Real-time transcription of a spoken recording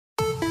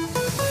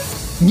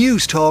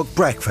News Talk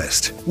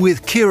Breakfast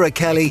with Ciara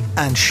Kelly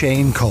and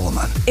Shane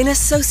Coleman. In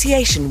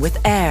association with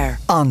AIR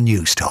on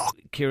News Talk.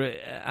 Ciara,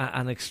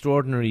 an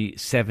extraordinary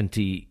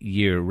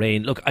 70-year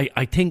reign. Look,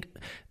 I think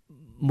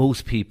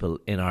most people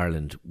in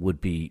Ireland would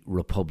be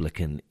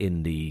Republican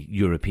in the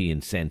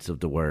European sense of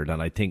the word,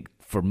 and I think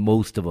for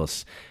most of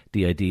us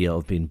the idea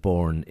of being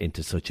born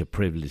into such a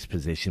privileged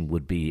position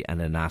would be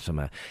an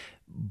anathema.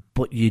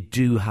 But you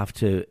do have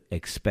to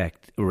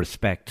respect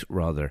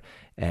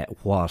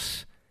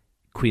what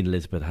Queen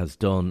Elizabeth has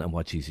done and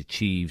what she's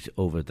achieved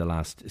over the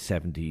last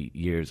 70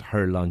 years,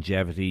 her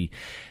longevity.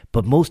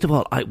 But most of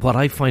all, what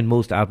I find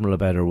most admirable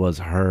about her was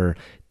her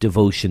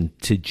devotion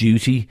to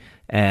duty.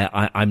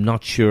 I'm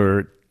not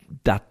sure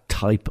that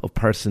type of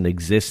person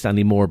exists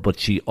anymore, but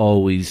she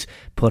always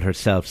put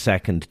herself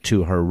second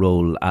to her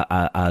role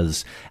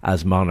as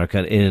monarch,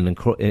 and in an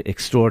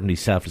extraordinarily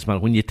selfless manner.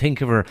 When you think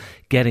of her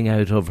getting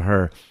out of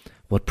her,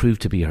 what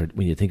proved to be her,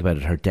 when you think about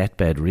it, her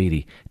deathbed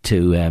really,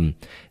 to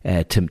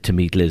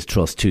meet Liz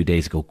Truss 2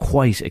 days ago.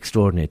 Quite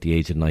extraordinary at the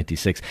age of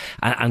 96.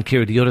 And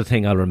Ciara, the other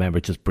thing I'll remember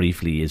just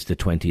briefly is the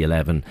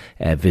 2011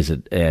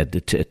 visit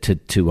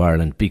to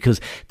Ireland,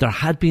 because there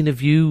had been a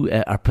view,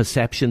 a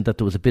perception that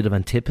there was a bit of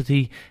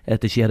antipathy,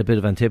 that she had a bit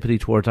of antipathy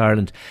towards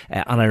Ireland.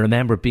 And I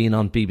remember being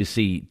on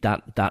BBC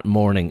that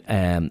morning,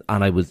 and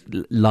I was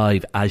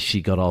live as she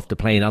got off the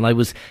plane, and I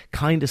was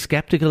kind of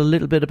sceptical a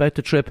little bit about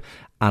the trip.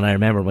 And I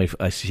remember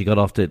she got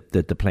off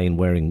the plane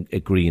wearing a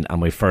green, and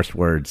my first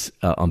words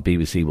on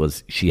BBC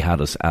was, "She had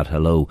us at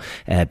hello,"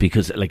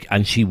 because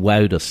and she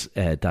wowed us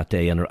that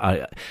day. And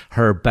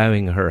her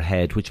bowing her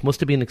head, which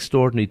must have been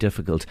extraordinarily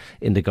difficult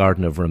in the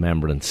Garden of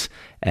Remembrance,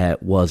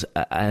 was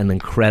an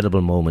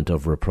incredible moment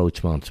of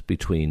rapprochement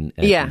between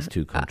these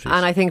two countries.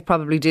 And I think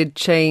probably did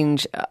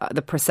change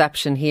the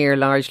perception here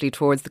largely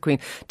towards the Queen.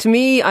 To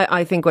me,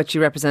 I think what she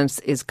represents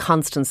is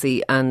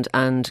constancy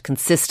and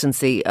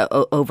consistency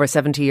over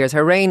 70 years.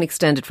 Her reign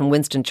extended from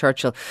Winston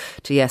Churchill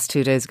to,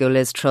 2 days ago,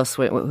 Liz Truss,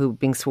 who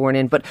being sworn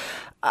in. But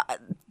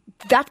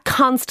that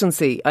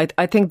constancy,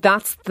 I think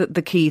that's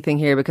the key thing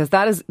here, because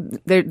that is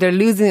they're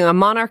losing a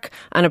monarch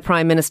and a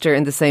prime minister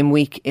in the same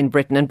week in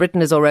Britain, and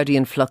Britain is already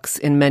in flux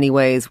in many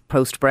ways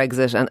post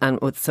Brexit, and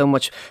with so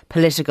much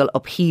political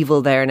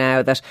upheaval there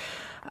now, that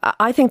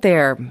I think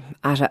they're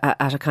at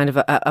a kind of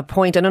a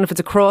point. I don't know if it's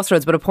a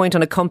crossroads, but a point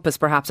on a compass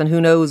perhaps, and who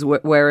knows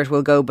where it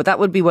will go. But that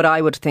would be what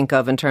I would think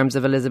of in terms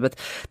of Elizabeth.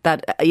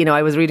 That,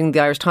 I was reading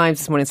the Irish Times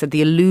this morning, said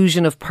the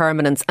illusion of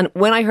permanence. And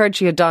when I heard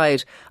she had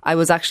died, I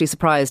was actually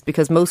surprised,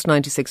 because most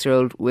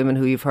 96-year-old women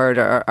who you've heard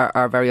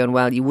are very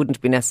unwell. You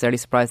wouldn't be necessarily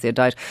surprised they had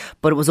died.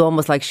 But it was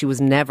almost like she was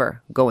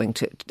never going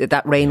to,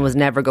 that reign was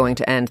never going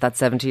to end, that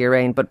 70-year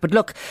reign. But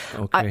look,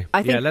 okay.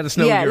 I think, let us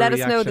know your let us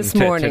reaction know this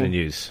morning. to the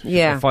news.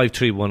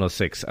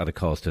 53106 at a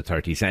cost of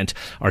 30 cents,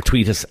 or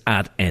tweet us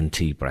at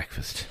NT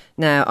Breakfast.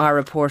 Now, our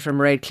reporter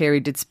Mairead Cleary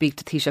did speak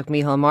to Taoiseach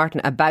Micheál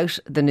Martin about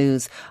the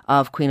news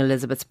of Queen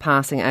Elizabeth's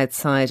passing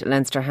outside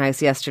Leinster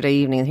House yesterday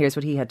evening, and here's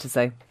what he had to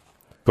say.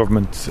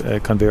 Government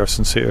convey our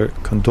sincere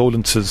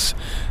condolences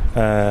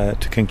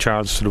to King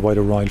Charles, to the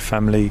wider royal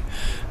family,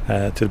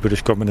 to the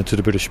British government and to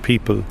the British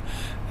people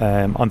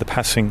on the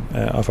passing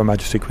of Her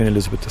Majesty Queen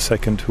Elizabeth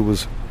II, who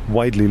was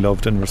widely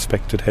loved and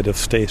respected head of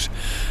state.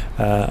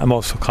 I'm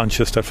also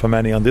conscious that for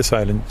many on this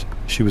island,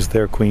 she was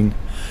their queen,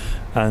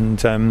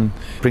 and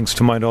brings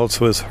to mind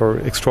also is her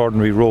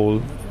extraordinary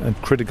role and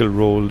critical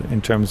role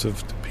in terms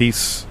of the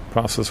peace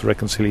process,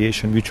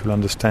 reconciliation, mutual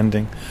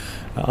understanding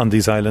on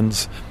these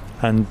islands,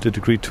 and the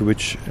degree to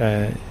which,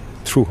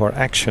 through her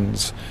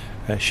actions,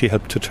 she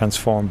helped to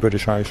transform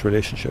British-Irish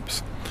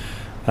relationships.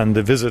 And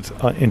the visit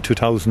in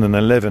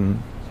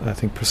 2011, I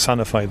think,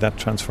 personified that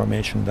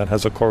transformation that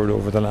has occurred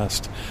over the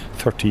last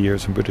 30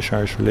 years in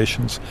British-Irish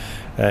relations.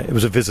 It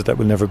was a visit that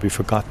will never be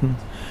forgotten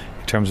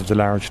in terms of the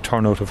large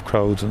turnout of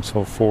crowds and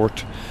so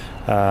forth,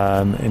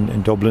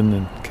 in Dublin,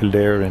 in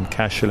Kildare, in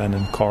Cashel and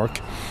in Cork.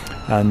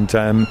 And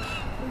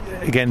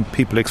again,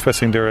 people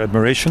expressing their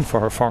admiration for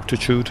her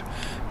fortitude.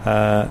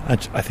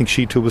 And I think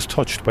she too was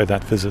touched by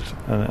that visit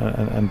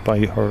and by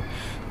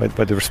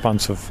the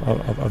response of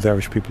the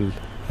Irish people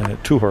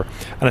to her.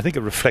 And I think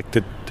it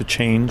reflected the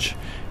change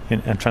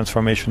and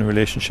transformation in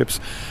relationships.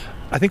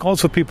 I think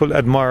also people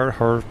admire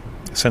her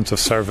sense of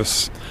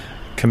service,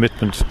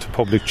 commitment to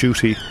public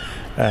duty,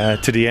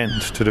 to the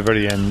end, to the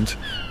very end,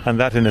 and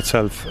that in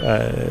itself,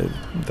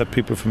 that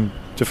people from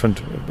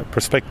different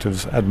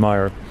perspectives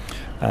admire.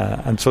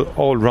 And so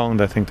all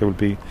round, I think there will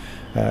be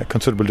a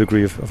considerable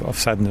degree of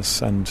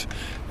sadness, and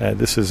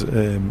this is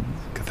a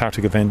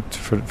cathartic event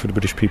for the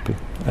British people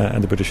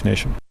and the British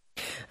nation.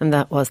 And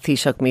that was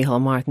Taoiseach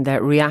Micheál Martin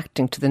there,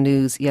 reacting to the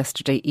news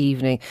yesterday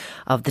evening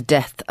of the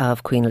death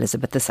of Queen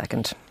Elizabeth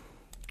II.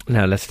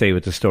 Now let's stay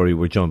with the story.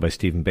 We're joined by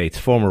Stephen Bates,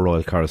 former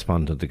royal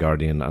correspondent of The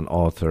Guardian and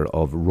author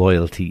of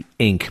Royalty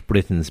Inc.,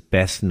 Britain's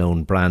best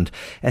known brand.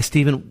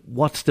 Stephen,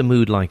 what's the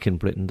mood like in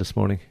Britain this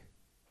morning?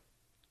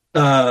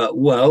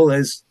 Well,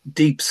 there's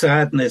deep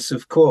sadness,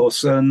 of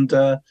course, and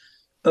a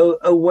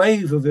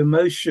wave of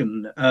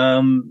emotion,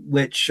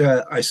 which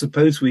I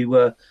suppose we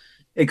were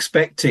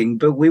expecting,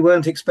 but we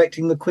weren't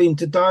expecting the Queen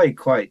to die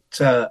quite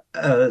so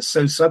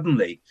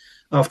suddenly.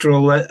 After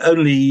all,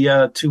 only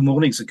 2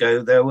 mornings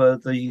ago, there were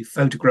the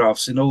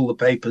photographs in all the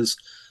papers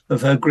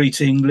of her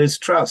greeting Liz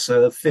Truss,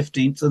 her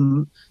 15th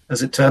and,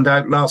 as it turned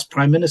out, last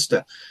Prime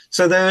Minister.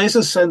 So there is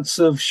a sense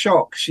of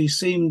shock. She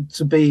seemed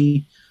to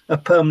be a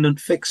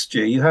permanent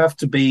fixture. You have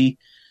to be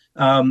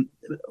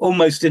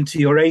almost into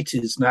your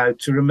 80s now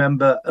to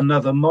remember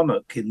another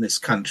monarch in this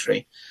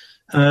country.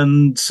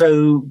 And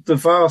so the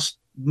vast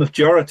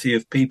majority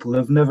of people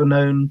have never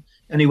known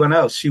anyone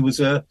else. She was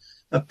a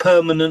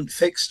permanent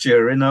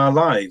fixture in our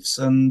lives.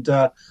 And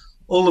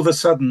all of a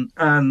sudden,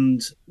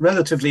 and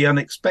relatively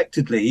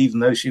unexpectedly, even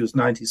though she was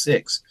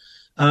 96,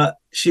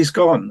 she's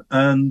gone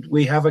and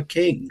we have a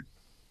king.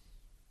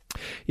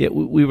 Yeah,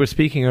 we were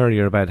speaking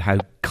earlier about how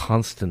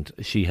constant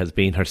she has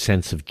been, her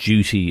sense of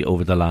duty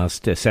over the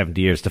last 70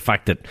 years. The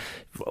fact that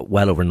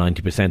well over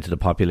 90% of the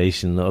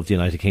population of the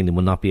United Kingdom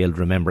will not be able to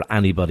remember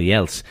anybody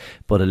else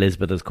but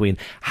Elizabeth as Queen.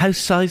 How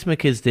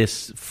seismic is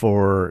this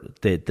for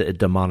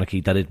the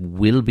monarchy, that it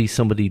will be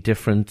somebody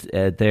different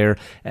there?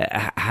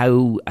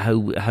 How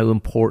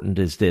important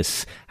is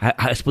this?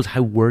 I suppose,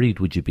 how worried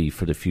would you be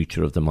for the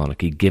future of the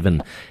monarchy,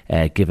 given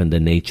the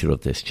nature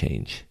of this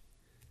change?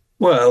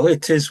 Well,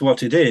 it is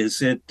what it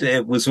is.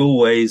 It was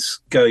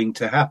always going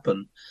to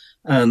happen.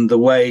 And the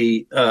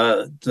way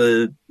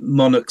the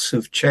monarchs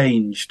have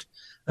changed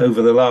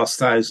over the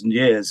last 1,000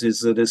 years is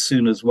that as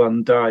soon as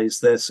one dies,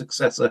 their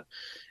successor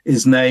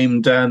is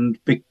named and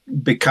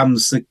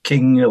becomes the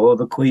king or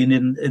the queen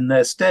in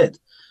their stead.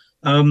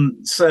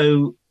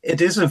 So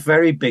it is a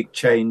very big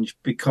change,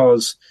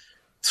 because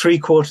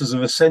 3/4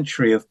 of a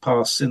century have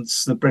passed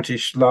since the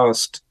British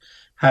last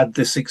had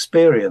this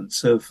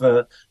experience of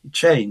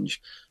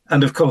change.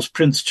 And of course,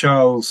 Prince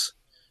Charles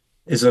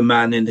is a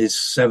man in his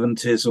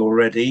 70s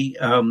already,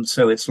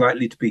 so it's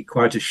likely to be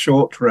quite a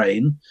short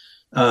reign.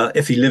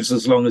 If he lives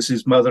as long as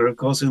his mother, of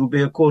course, it'll be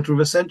 1/4 of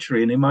a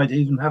century, and he might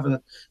even have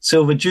a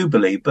silver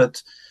jubilee.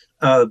 But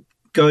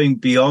going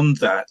beyond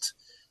that,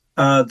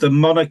 the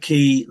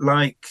monarchy,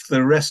 like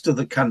the rest of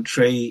the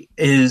country,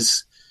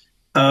 is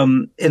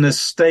in a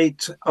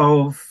state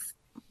of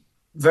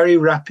very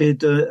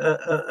rapid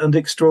and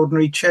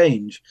extraordinary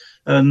change.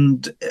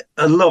 And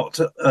a lot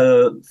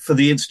for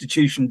the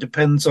institution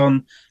depends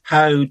on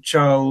how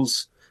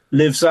Charles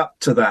lives up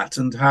to that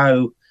and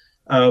how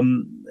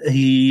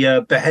he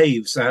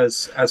behaves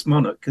as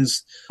monarch.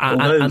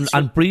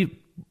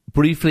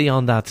 Briefly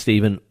on that,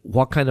 Stephen,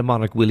 what kind of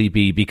monarch will he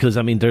be? Because,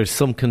 I mean, there's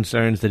some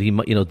concerns that he,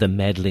 the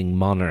meddling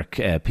monarch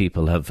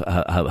people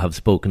have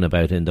spoken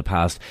about in the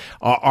past.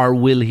 Or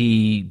will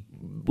he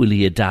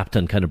adapt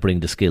and kind of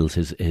bring the skills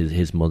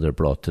his mother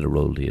brought to the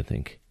role, do you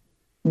think?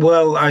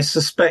 Well, I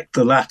suspect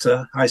the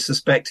latter. I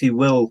suspect he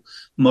will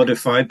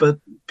modify, but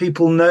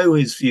people know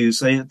his views.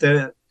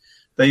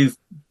 They've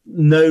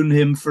known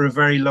him for a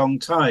very long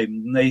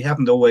time. They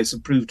haven't always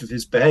approved of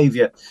his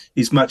behaviour.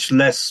 He's much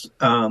less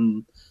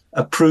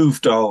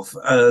approved of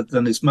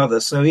than his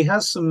mother. So he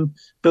has some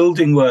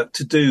building work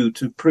to do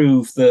to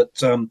prove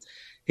that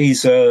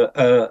he's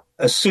a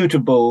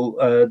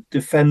suitable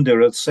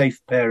defender, a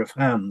safe pair of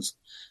hands.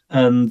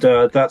 And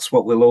that's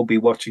what we'll all be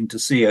watching to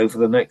see over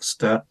the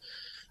next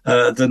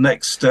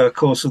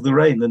course of the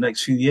reign, the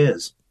next few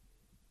years.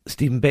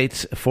 Stephen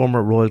Bates,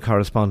 former royal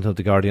correspondent of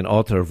The Guardian,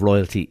 author of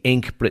Royalty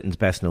Inc., Britain's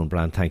best-known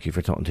brand. Thank you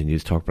for talking to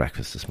News Talk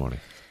Breakfast this morning.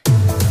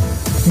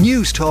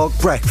 News Talk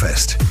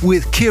Breakfast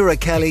with Ciara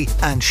Kelly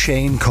and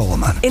Shane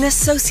Coleman. In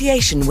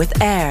association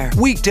with AIR.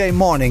 Weekday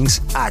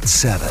mornings at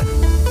 7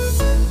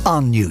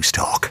 on News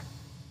Talk.